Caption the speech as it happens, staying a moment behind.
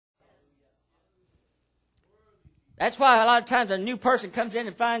That's why a lot of times a new person comes in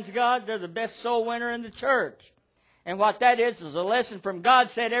and finds God, they're the best soul winner in the church. And what that is a lesson from God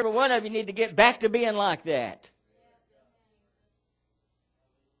said every one of you need to get back to being like that.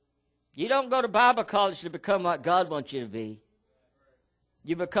 You don't go to Bible college to become what God wants you to be.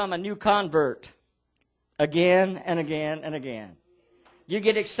 You become a new convert again and again and again. You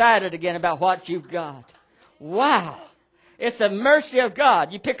get excited again about what you've got. Wow. It's a mercy of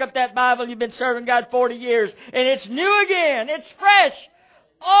God. You pick up that Bible, you've been serving God 40 years, and it's new again. It's fresh.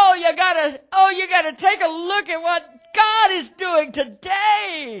 You gotta take a look at what God is doing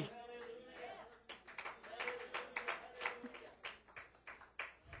today.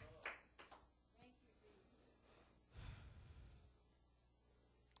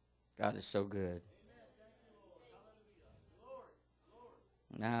 God is so good.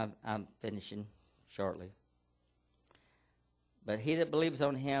 Now I'm finishing shortly. But he that believes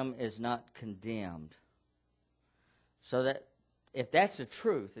on him is not condemned. So that, if that's the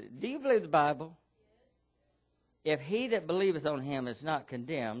truth, do you believe the Bible? If he that believeth on him is not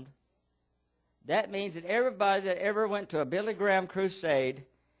condemned, that means that everybody that ever went to a Billy Graham crusade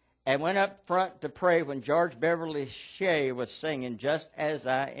and went up front to pray when George Beverly Shea was singing Just As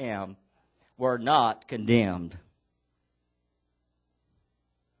I Am were not condemned.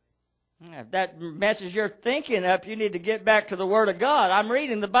 If that messes your thinking up, you need to get back to the Word of God. I'm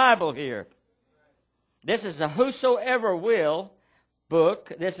reading the Bible here. This is a whosoever will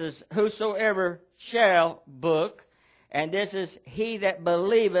book. This is whosoever shall book. And this is he that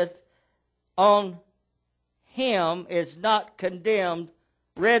believeth on him is not condemned.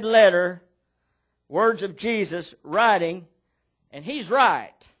 Red letter, words of Jesus writing. And he's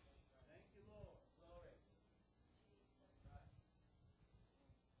right.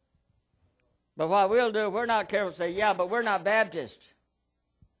 But what we'll do, we're not careful to say, yeah, but we're not Baptist.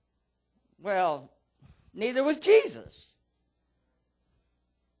 Well, neither was Jesus.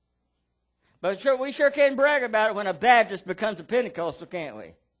 But we sure can brag about it when a Baptist becomes a Pentecostal, can't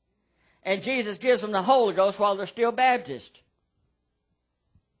we? And Jesus gives them the Holy Ghost while they're still Baptist.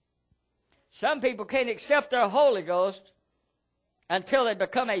 Some people can't accept their Holy Ghost until they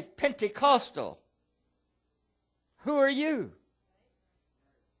become a Pentecostal. Who are you?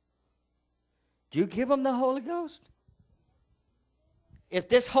 Do you give them the Holy Ghost? If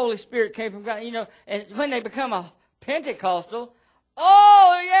this Holy Spirit came from God, and when they become a Pentecostal,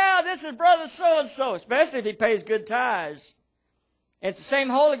 oh yeah, this is brother so-and-so, especially if he pays good tithes. It's the same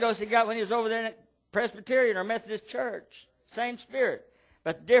Holy Ghost he got when he was over there in Presbyterian or Methodist church. Same Spirit.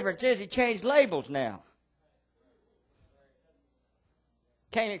 But the difference is he changed labels now.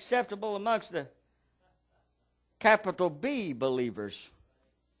 Came acceptable amongst the capital B believers.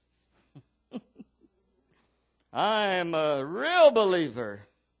 I'm a real believer.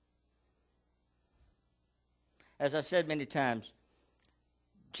 As I've said many times,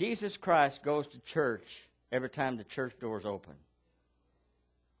 Jesus Christ goes to church every time the church doors open.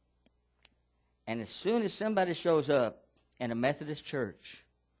 And as soon as somebody shows up in a Methodist church,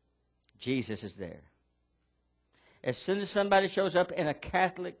 Jesus is there. As soon as somebody shows up in a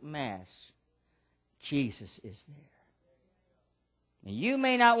Catholic Mass, Jesus is there. And you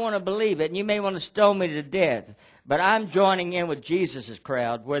may not want to believe it, and you may want to stone me to death, but I'm joining in with Jesus'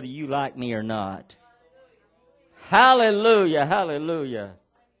 crowd, whether you like me or not. Hallelujah, hallelujah.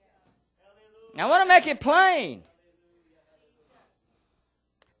 Now, I want to make it plain.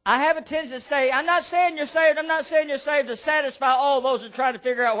 I have a tendency to say, I'm not saying you're saved. I'm not saying you're saved to satisfy all those who try to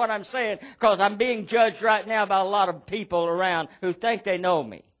figure out what I'm saying, because I'm being judged right now by a lot of people around who think they know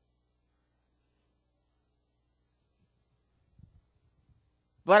me.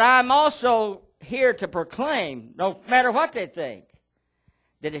 But I'm also here to proclaim, no matter what they think,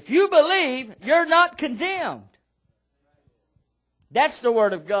 that if you believe, you're not condemned. That's the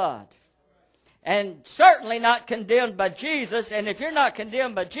Word of God. And certainly not condemned by Jesus. And if you're not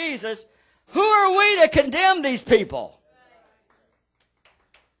condemned by Jesus, who are we to condemn these people?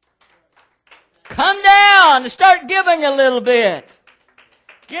 Come down and start giving a little bit.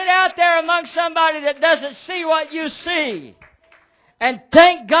 Get out there among somebody that doesn't see what you see. And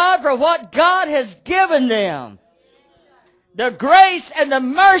thank God for what God has given them. The grace and the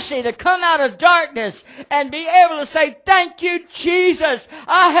mercy to come out of darkness and be able to say, thank you, Jesus.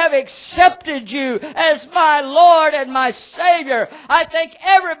 I have accepted you as my Lord and my Savior. I thank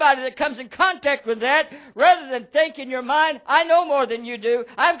everybody that comes in contact with that, rather than think in your mind, I know more than you do.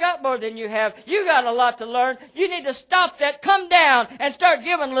 I've got more than you have. You got a lot to learn. You need to stop that. Come down and start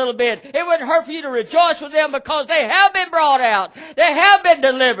giving a little bit. It wouldn't hurt for you to rejoice with them, because they have been brought out. They have been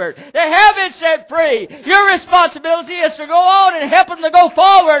delivered. They have been set free. Your responsibility is to go on and help them to go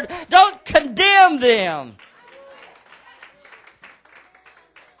forward. Don't condemn them.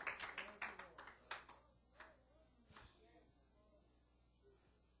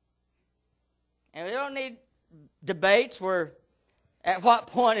 And we don't need debates where at what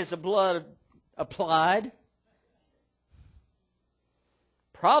point is the blood applied.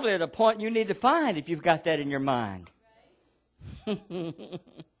 Probably at a point you need to find if you've got that in your mind.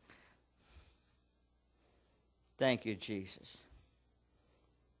 Thank you, Jesus.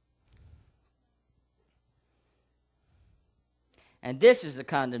 And this is the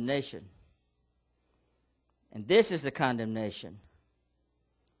condemnation. And this is the condemnation.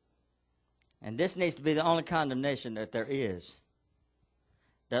 And this needs to be the only condemnation that there is.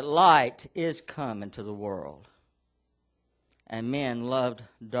 That light is come into the world. And men loved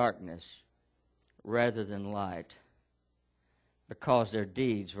darkness rather than light because their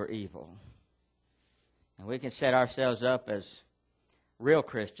deeds were evil. And we can set ourselves up as real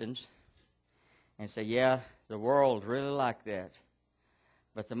Christians and say, yeah, the world's really like that.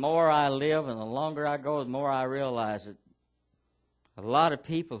 But the more I live and the longer I go, the more I realize that a lot of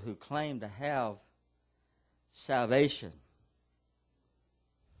people who claim to have salvation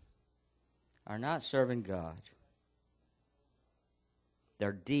are not serving God.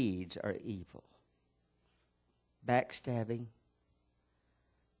 Their deeds are evil. Backstabbing,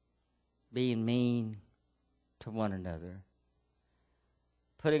 being mean to one another,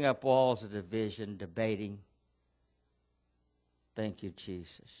 putting up walls of division, debating. Thank you,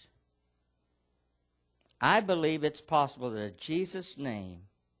 Jesus. I believe it's possible that a Jesus name,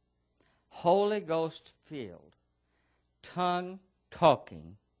 Holy Ghost filled, tongue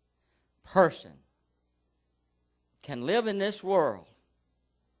talking person can live in this world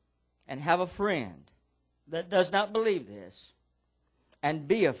and have a friend that does not believe this and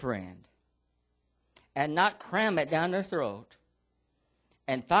be a friend and not cram it down their throat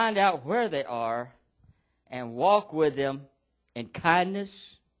and find out where they are and walk with them in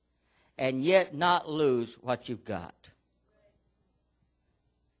kindness and yet not lose what you've got.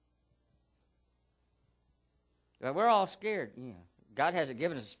 Well, we're all scared. Yeah. God hasn't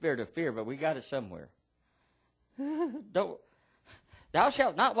given us a spirit of fear, but we got it somewhere. Thou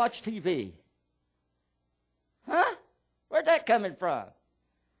shalt not watch TV. Huh? Where'd that coming from?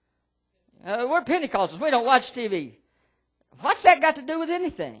 We're Pentecostals. We don't watch TV. What's that got to do with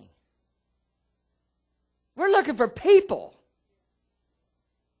anything? We're looking for people.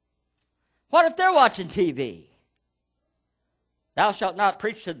 What if they're watching TV? Thou shalt not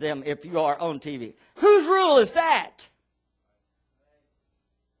preach to them if you are on TV. Whose rule is that?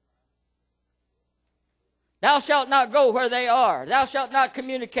 Thou shalt not go where they are. Thou shalt not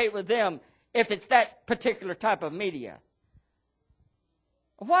communicate with them if it's that particular type of media.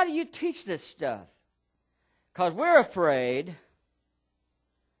 Why do you teach this stuff? Because we're afraid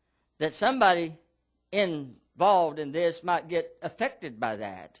that somebody involved in this might get affected by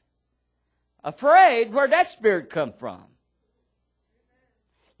that. Afraid, where'd that spirit come from?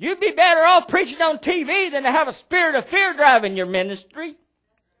 You'd be better off preaching on TV than to have a spirit of fear driving your ministry.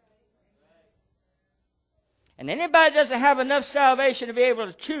 And anybody that doesn't have enough salvation to be able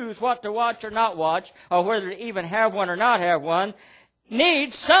to choose what to watch or not watch, or whether to even have one or not have one,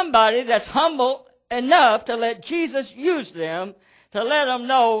 needs somebody that's humble enough to let Jesus use them, to let them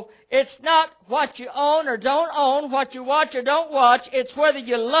know it's not what you own or don't own, what you watch or don't watch. It's whether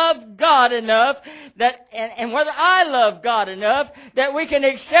you love God enough that, and whether I love God enough that we can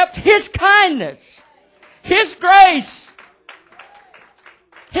accept His kindness, His grace,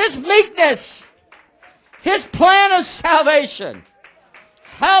 His meekness, His plan of salvation.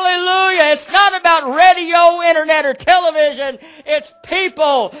 Hallelujah. It's not about radio, internet, or television. It's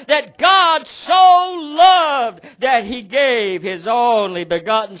people that God so loved that He gave His only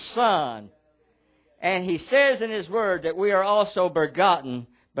begotten Son. And He says in His Word that we are also begotten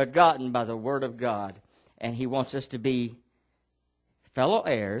by the Word of God. And He wants us to be fellow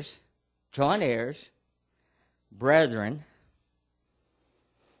heirs, joint heirs, brethren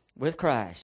with Christ.